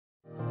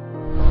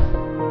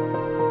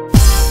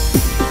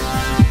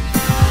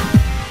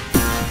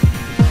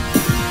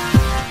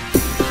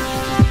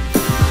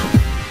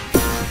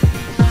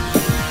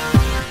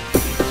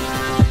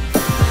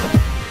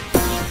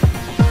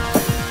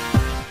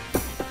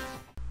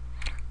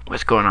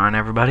going on,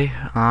 everybody?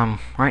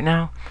 Right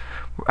now,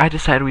 I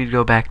decided we'd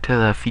go back to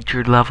the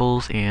featured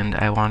levels, and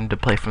I wanted to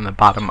play from the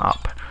bottom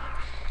up.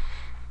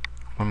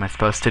 What am I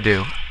supposed to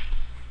do?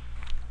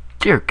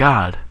 Dear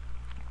God.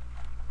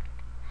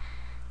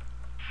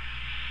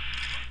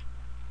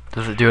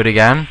 Does it do it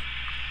again?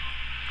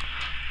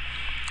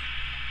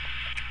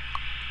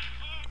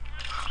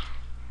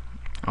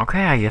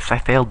 Okay, I guess I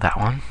failed that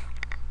one.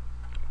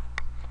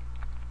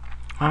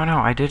 Oh no,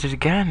 I did it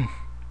again.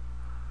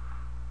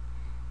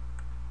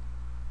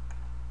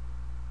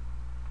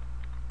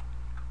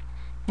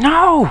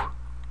 No!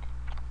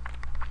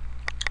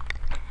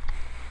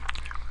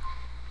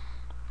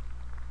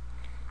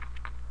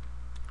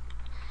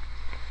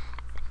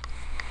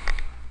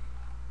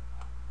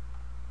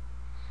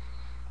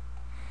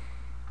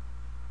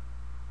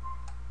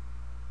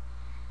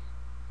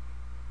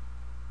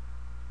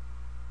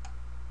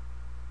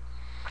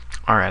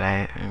 Alright,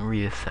 I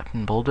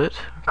reassembled it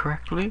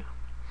correctly.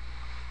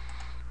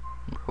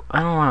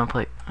 I don't want to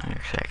play.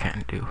 Actually, I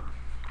can't do.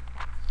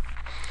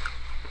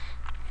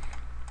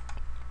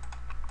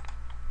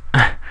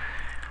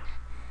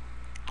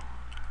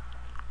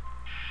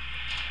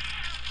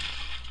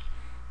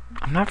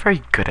 I'm not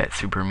very good at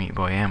Super Meat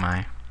Boy, am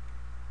I?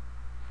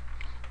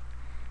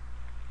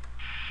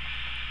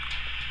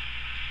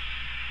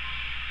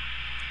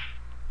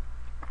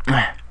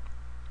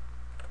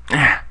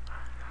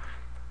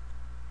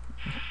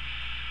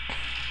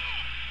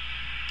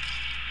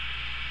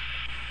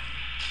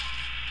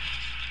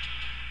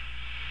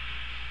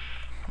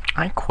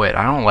 I quit.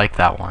 I don't like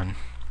that one.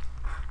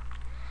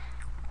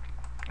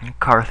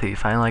 Car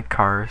thief. I like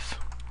cars.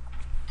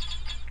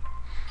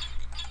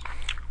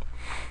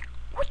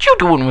 What you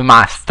doing with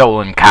my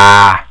stolen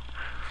car?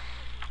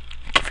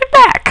 Give it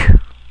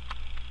back.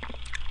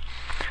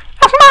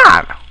 That's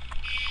mine.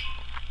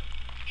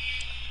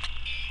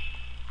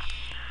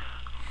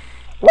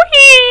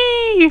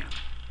 Whee!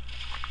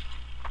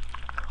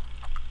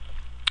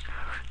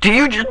 Do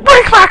you just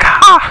break my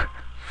car?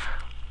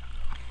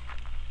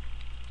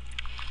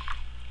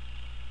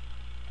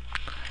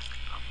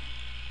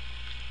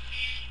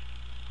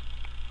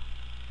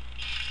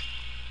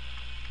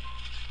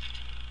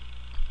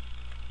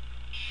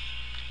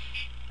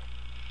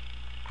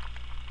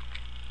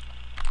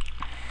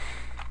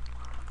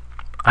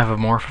 I have a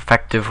more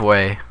effective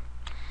way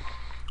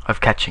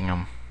of catching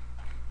them.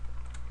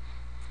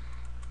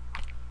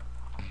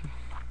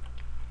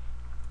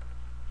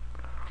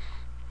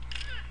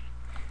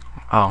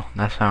 Oh,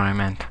 that's not what I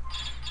meant.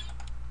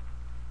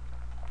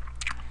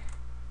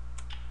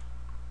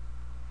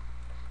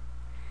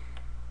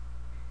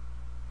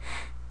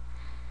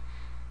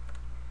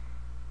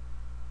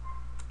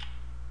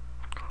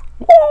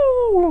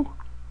 Woo!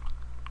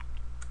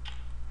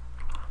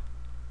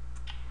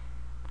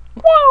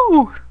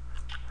 Woo!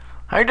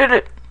 I did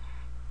it!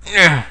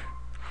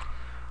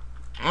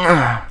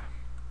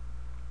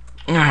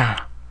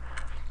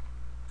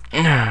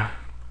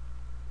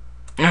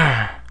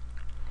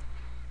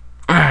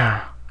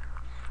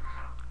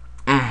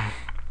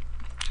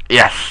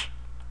 Yes!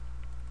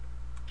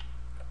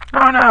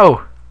 Oh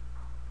no!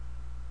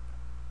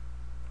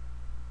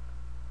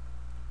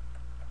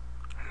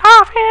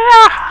 Love is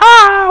a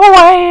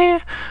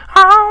highway,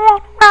 I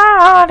want to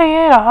ride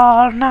it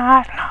all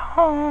night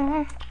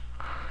long.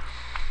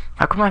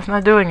 How come that's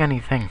not doing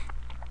anything?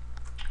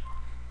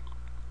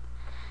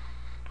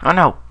 Oh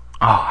no!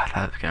 Oh, I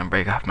thought it was gonna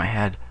break off my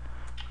head.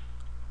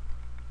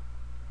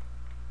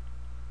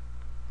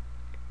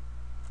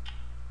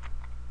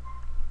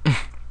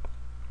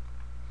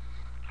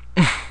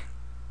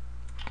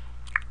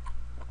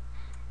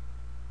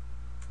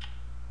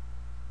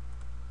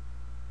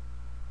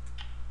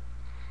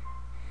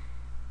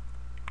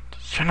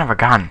 Shouldn't have a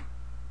gun.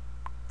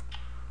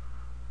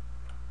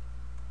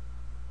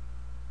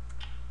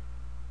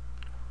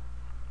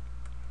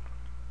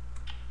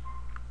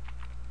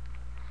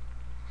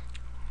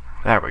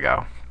 There we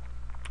go.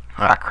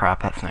 Ah,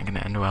 crap, that's not gonna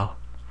end well.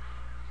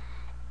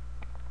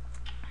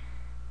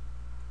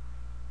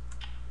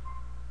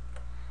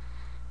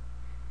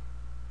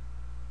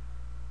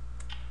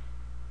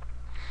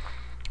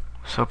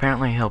 So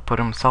apparently he'll put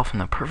himself in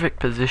the perfect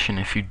position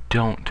if you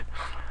don't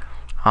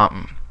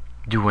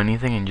do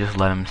anything and just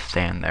let him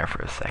stand there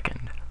for a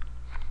second.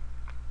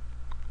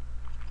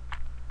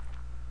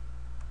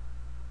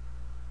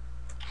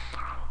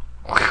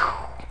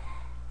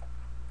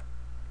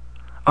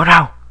 Oh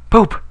no!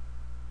 Poop!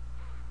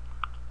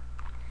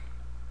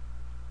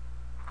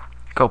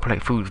 Go play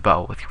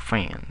foosball with your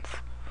friends.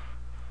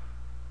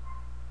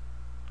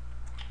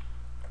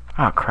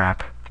 Oh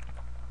crap.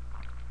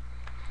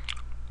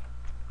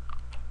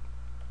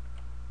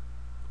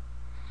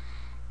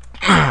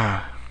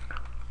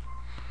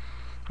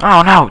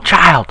 Oh no,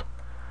 child!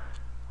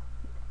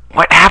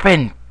 What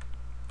happened?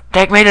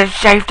 Take me to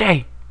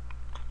safety!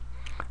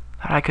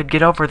 Thought I could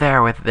get over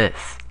there with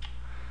this.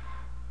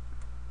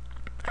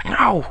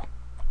 No!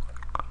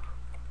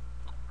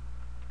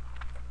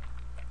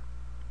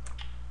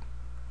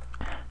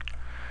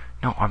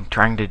 No, I'm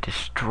trying to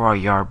destroy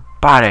your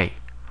body.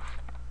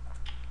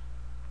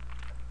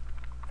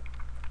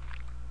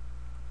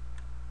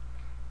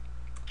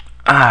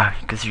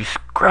 Because you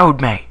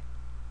screwed me.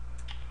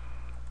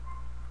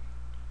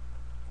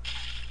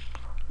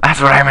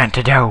 That's what I meant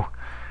to do.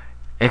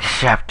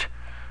 Except,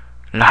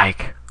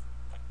 like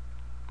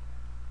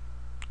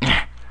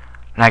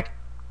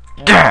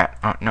that.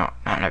 Oh, no,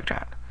 not like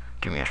that.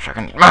 Give me a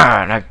second.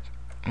 Like,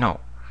 no.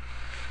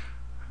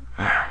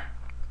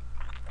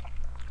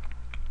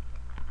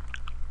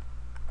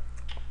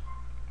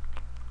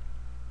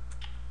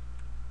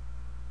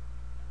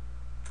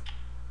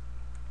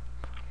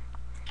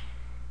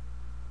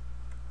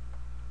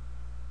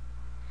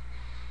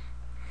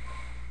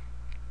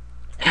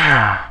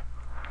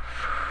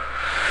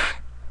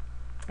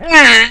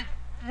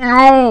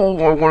 No,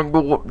 I want to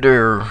go up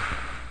there.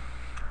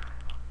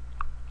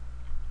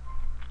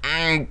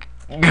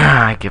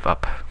 I give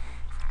up.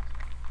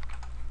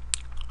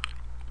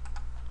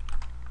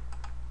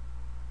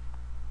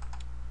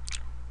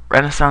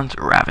 Renaissance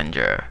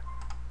Ravager.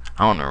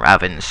 I want to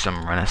ravage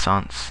some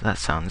Renaissance. That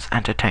sounds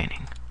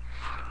entertaining.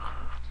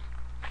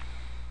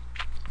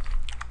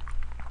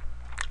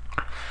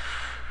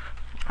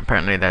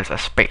 Apparently there's a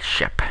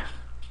spaceship.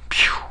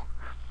 Pew!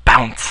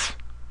 Bounce!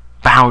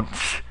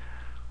 Bounce!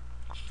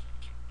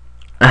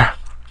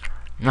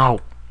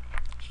 No!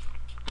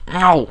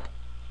 No!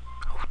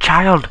 Oh,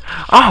 child!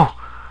 Oh!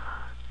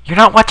 You're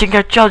not watching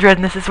your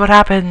children! This is what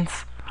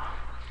happens!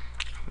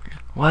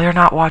 While you're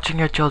not watching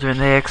your children,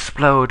 they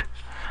explode.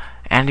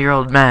 And your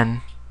old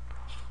men.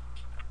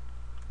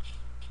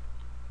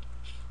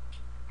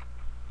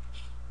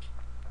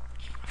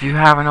 If you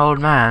have an old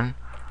man,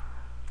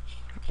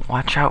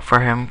 watch out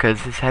for him,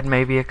 because his head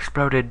may be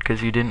exploded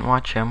because you didn't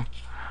watch him.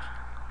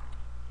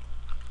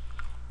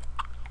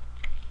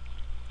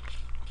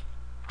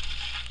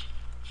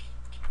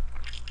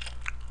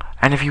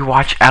 And if you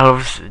watch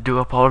elves do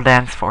a pole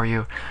dance for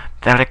you,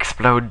 they'll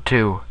explode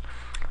too.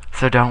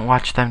 So don't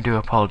watch them do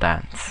a pole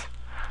dance.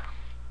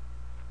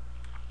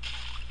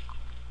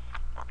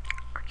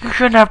 You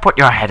shouldn't have put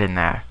your head in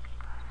there.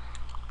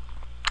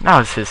 That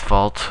was his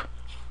fault.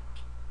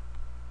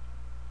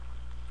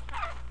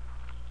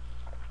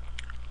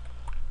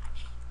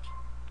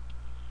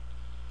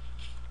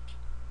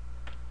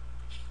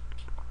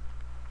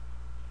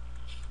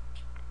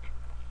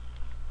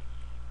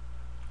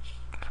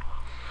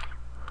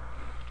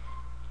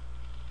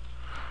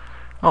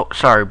 Oh,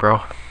 sorry,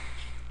 bro.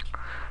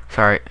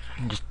 Sorry,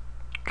 just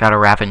gotta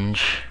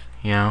ravage,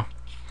 you know.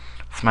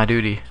 It's my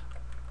duty.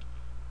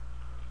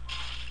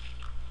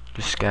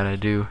 Just gotta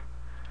do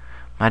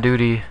my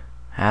duty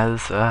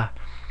as a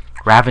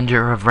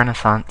Ravager of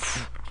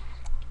Renaissance.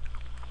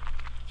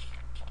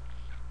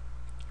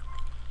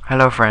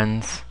 Hello,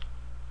 friends.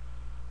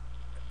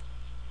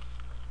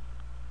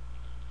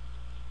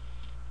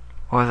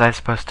 What was I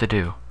supposed to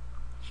do?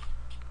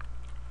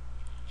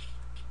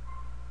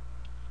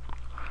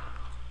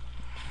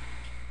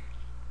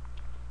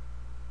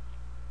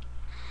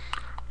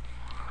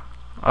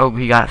 Oh,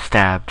 he got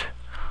stabbed.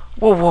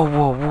 Whoa, whoa,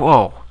 whoa,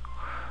 whoa.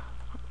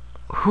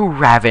 Who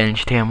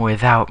ravaged him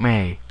without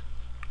me?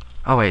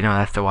 Oh wait, no,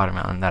 that's the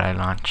watermelon that I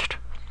launched.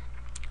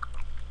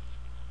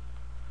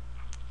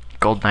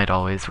 Gold Knight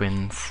always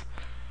wins.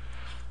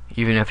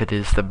 Even if it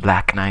is the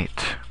Black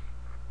Knight.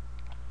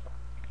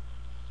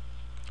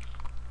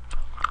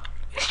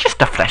 It's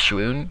just a flesh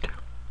wound.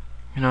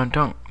 You know,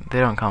 they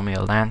don't call me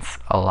a lance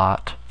a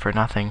lot for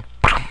nothing.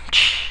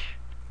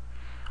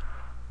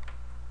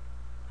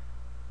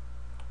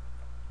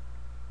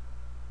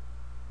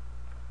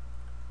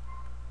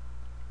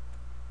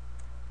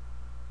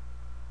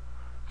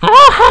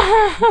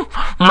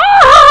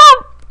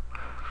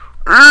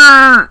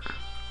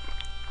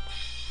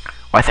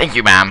 Why, thank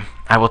you, ma'am.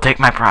 I will take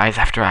my prize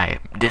after I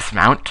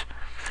dismount.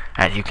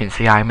 As you can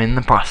see, I'm in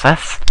the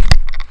process.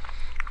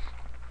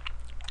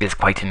 It's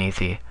quite an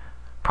easy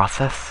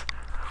process.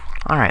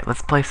 Alright,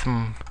 let's play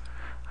some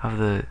of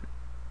the...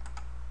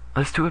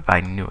 Let's do it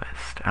by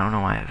newest. I don't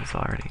know why it is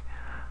already.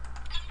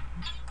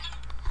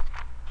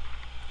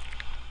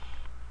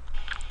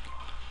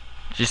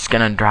 Just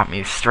gonna drop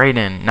me straight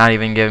in, not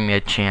even giving me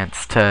a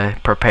chance to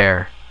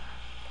prepare.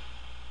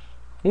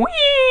 Whee!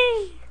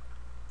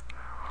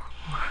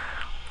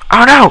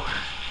 Oh no!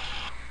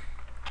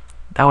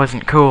 That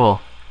wasn't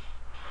cool.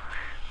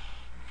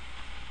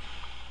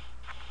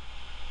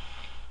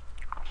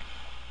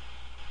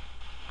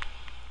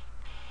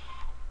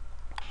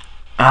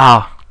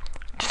 Oh,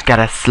 just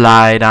gotta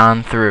slide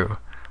on through.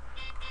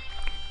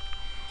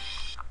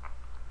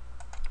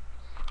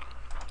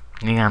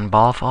 Neon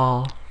ball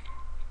fall.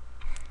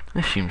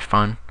 This seems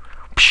fun.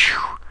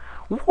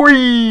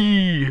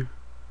 Whee!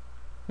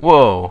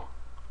 Whoa.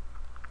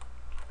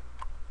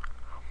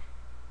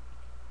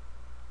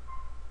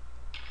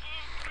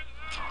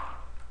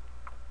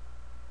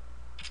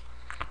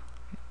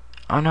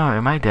 Oh no,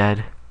 am I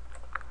dead?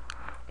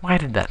 Why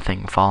did that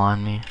thing fall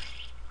on me?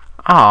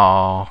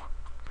 Oh.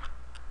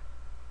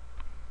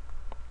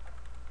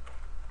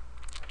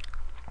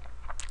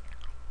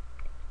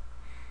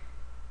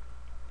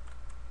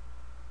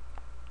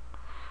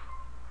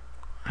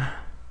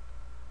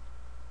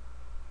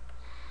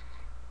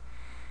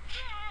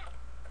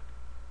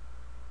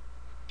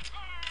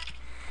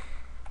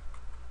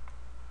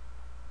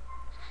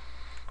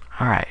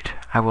 Alright,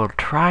 I will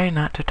try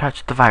not to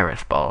touch the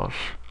virus balls.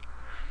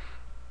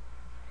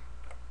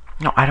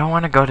 No, I don't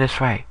want to go this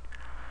way.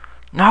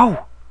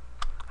 No!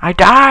 I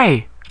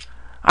die!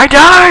 I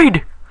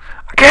died!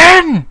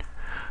 Again!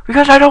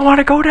 Because I don't want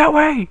to go that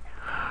way!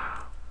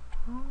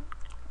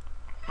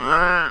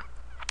 No!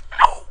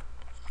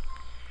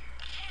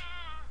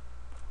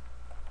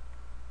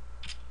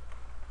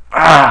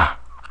 Ah!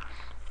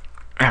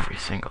 Every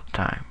single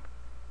time.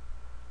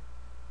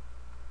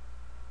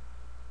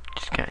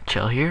 Just gonna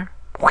chill here.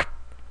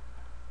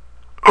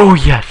 Oh,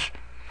 yes!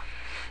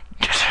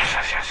 Yes, yes,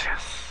 yes, yes,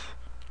 yes.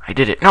 I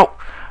did it. No!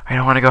 I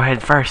don't want to go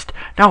head first.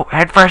 No!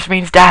 Head first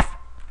means death!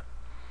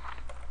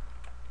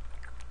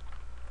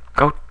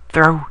 Go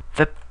through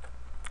the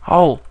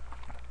hole.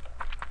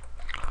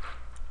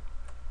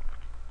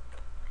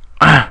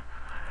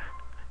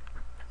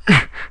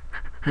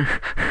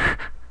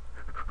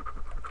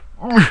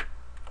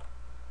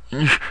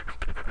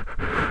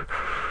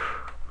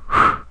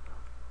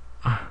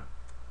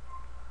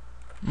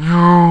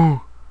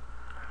 No.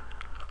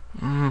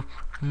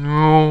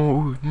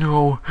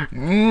 No,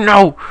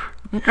 no,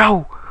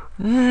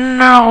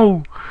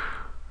 no,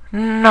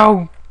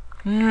 no, no,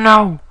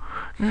 no,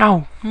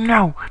 no,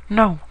 no,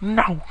 no,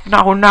 no,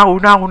 no, no,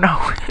 no,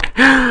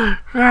 no,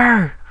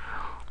 no.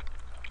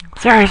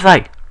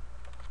 Seriously.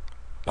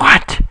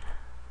 What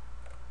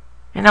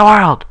in the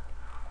world?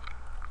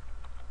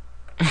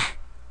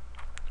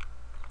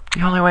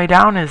 The only way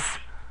down is...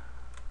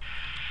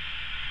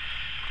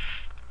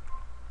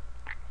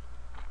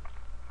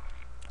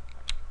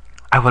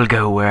 I will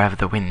go wherever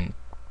the wind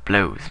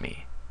blows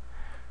me.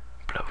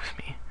 Blows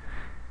me.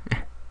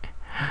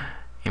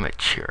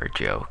 Immature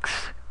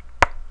jokes.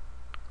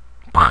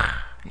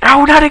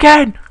 No, not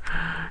again!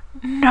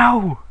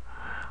 No!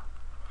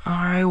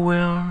 I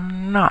will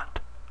not.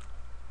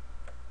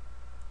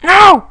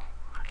 No!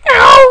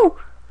 No!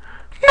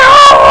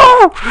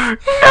 No!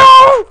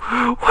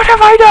 No! What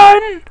have I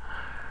done?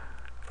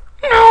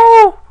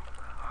 No!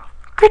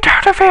 Get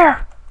out of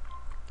here!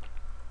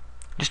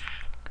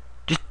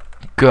 Just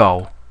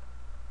go.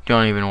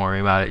 Don't even worry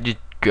about it. Just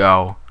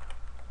go.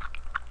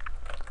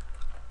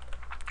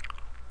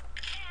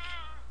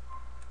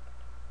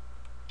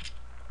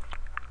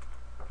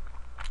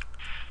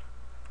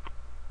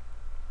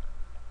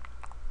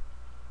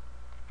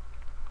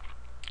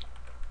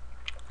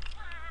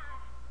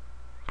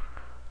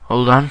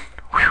 Hold on.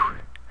 Whew.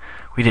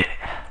 We did it.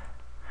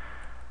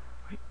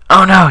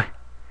 Oh no!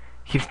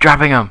 Keeps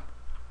dropping them.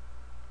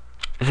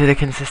 Is it a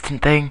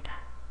consistent thing?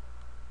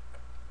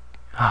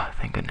 Oh,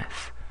 thank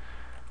goodness.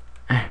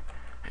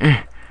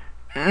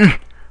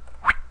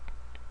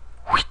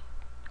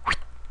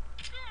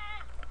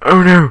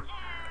 Oh no!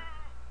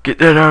 Get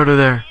that out of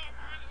there.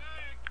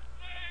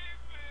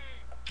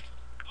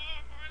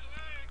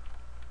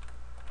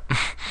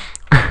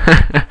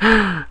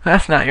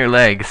 That's not your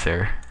leg,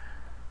 sir.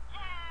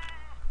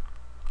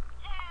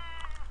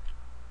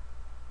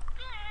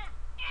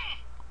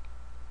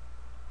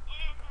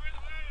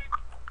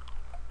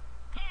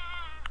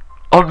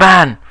 Old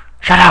man!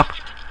 Shut up!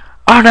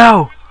 Oh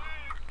no!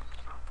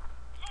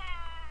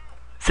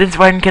 Since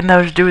when can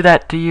those do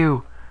that to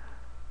you?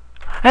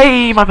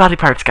 Hey, my body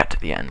parts got to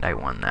the end. I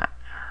won that.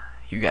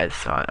 You guys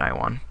saw it. I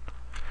won.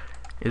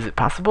 Is it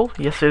possible?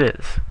 Yes, it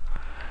is.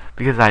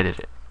 Because I did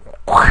it.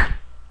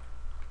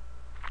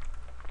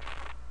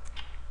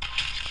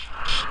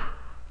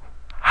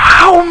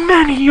 How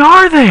many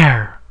are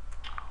there?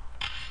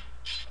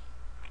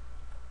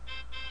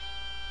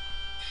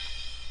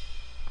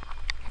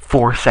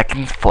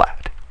 $4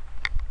 flat.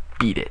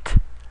 Beat it.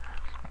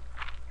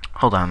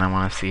 Hold on, I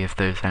want to see if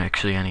there's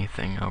actually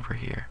anything over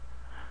here.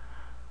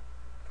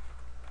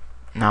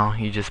 No,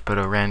 you just put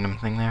a random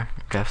thing there?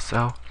 Guess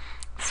so.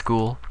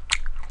 School.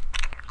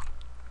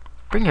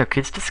 Bring your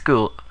kids to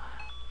school.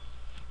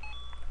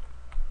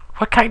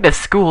 What kind of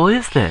school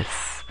is this?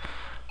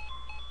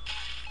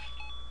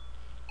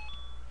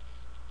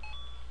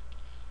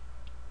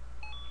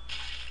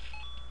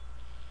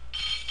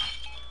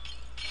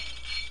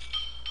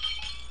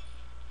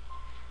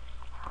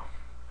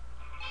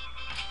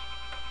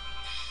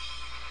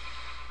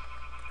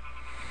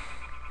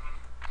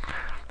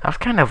 That was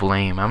kind of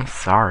lame. I'm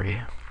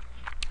sorry.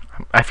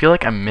 I feel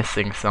like I'm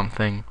missing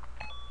something.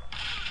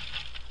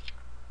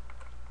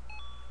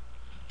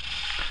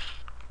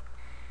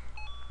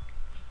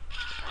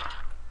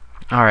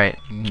 Alright,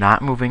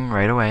 not moving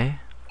right away.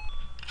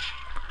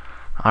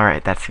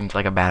 Alright, that seems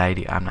like a bad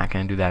idea. I'm not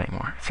gonna do that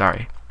anymore.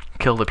 Sorry.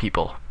 Kill the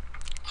people.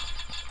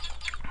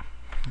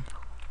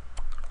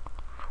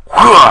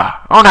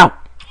 Oh no!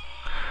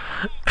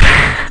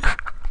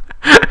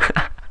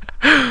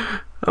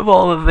 Of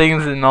all the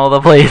things in all the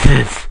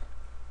places.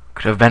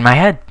 Could have been my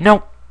head.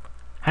 Nope.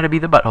 Had to be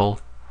the butthole.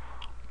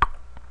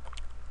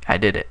 I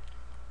did it.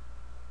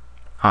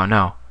 Oh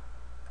no.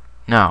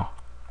 No.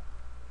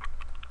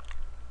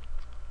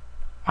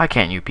 Why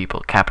can't you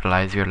people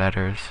capitalize your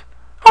letters?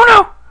 Oh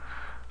no!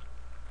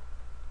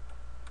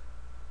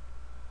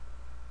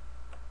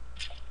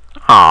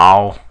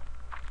 Oh.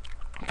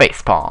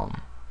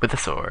 Facepalm with a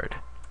sword.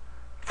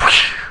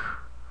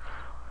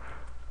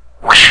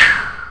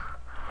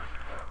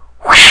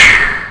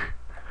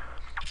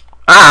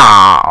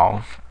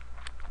 Ow!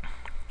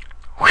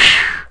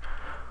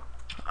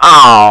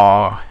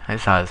 Oh! I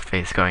saw his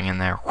face going in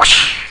there.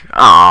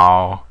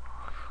 Oh!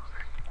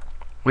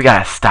 We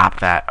gotta stop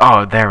that.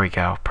 Oh, there we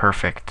go.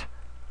 Perfect.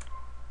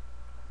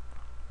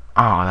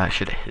 Oh, that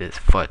should have hit his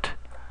foot.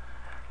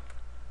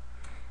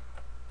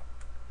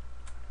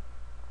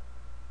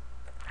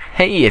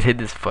 Hey, it hit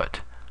his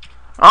foot.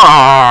 Oh,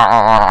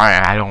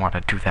 I don't want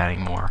to do that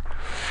anymore.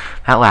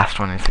 That last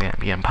one is going to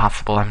be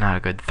impossible. I'm not a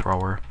good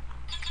thrower.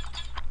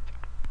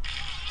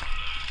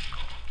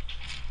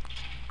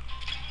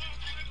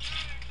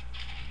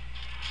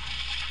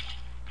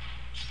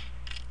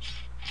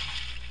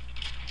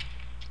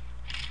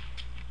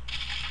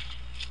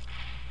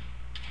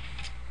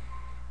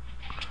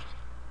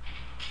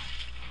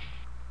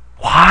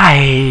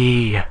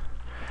 Why?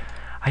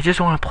 I just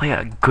want to play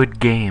a good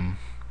game.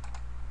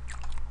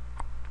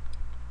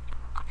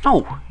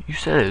 No, you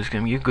said it was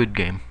going to be a good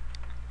game.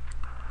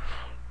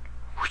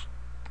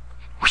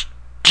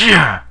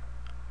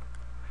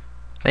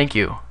 Thank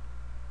you.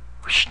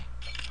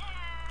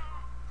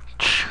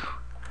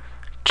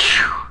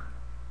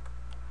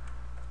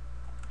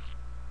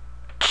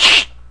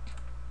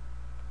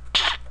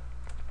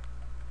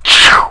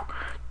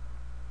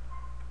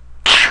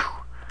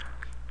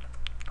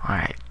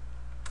 Alright.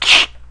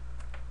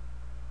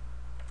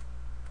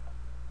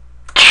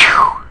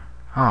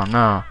 Oh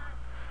no.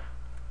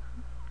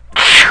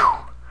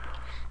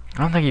 I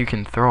don't think you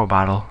can throw a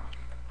bottle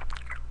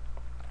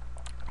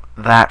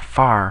that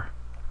far.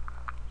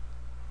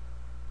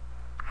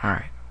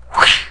 Alright.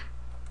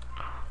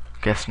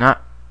 Guess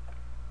not.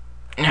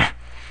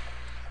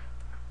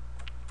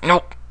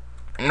 Nope.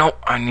 Nope,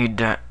 I need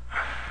that.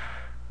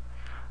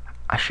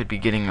 I should be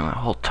getting a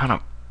whole ton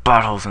of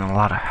bottles and a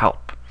lot of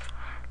help.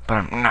 But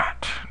I'm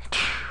not.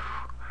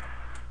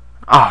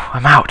 Oh,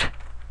 I'm out.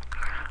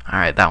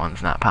 Alright, that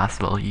one's not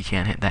possible. You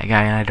can't hit that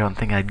guy, and I don't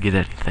think I'd get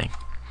anything.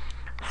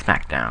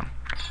 Smackdown.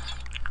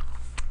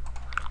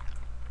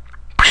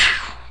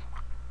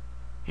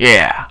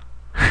 Yeah.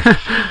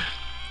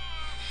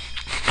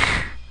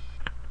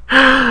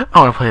 I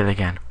want to play it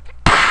again.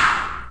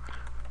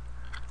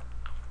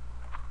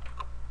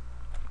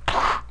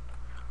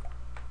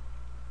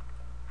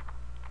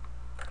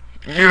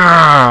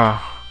 Yeah.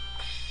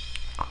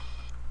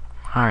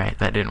 Alright,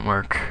 that didn't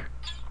work.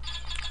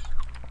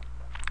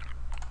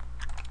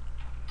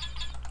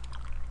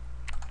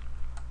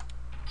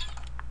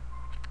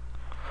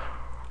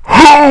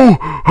 Ho!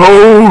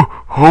 Ho!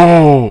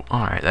 Ho!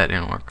 Alright, that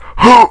didn't work.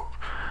 Ho!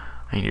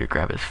 I need to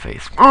grab his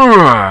face.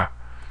 Ho!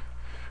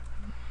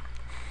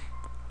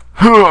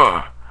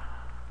 Ho!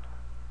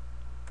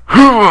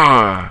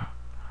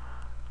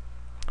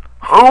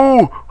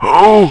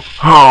 Ho!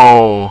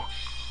 Ho!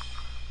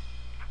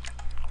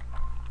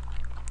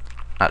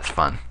 That's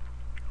fun.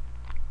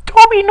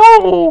 Toby,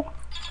 no!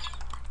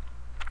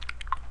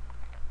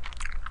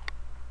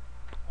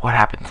 What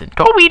happens in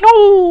Toby,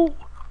 no?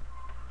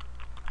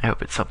 I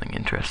hope it's something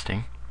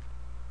interesting.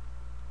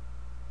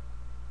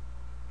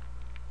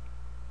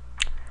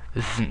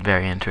 This isn't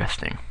very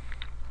interesting.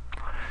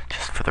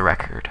 Just for the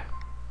record.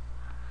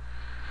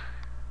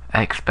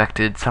 I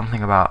expected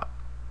something about...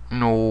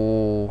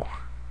 No.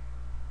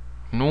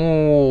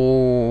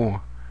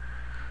 No.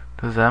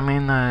 Does that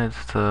mean that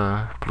it's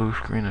the blue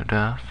screen of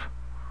death?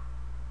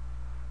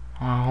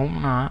 I hope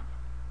not.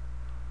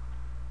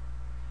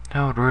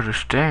 That would really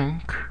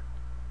stink.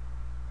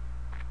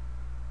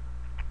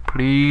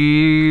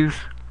 Please.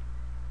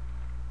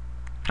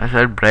 I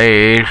said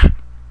please.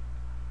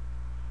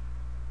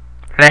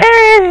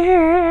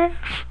 Please.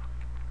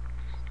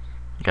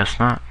 Guess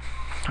not.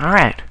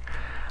 Alright.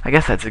 I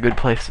guess that's a good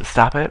place to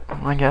stop it,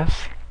 I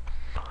guess.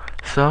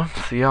 So,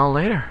 see y'all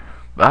later.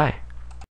 Bye.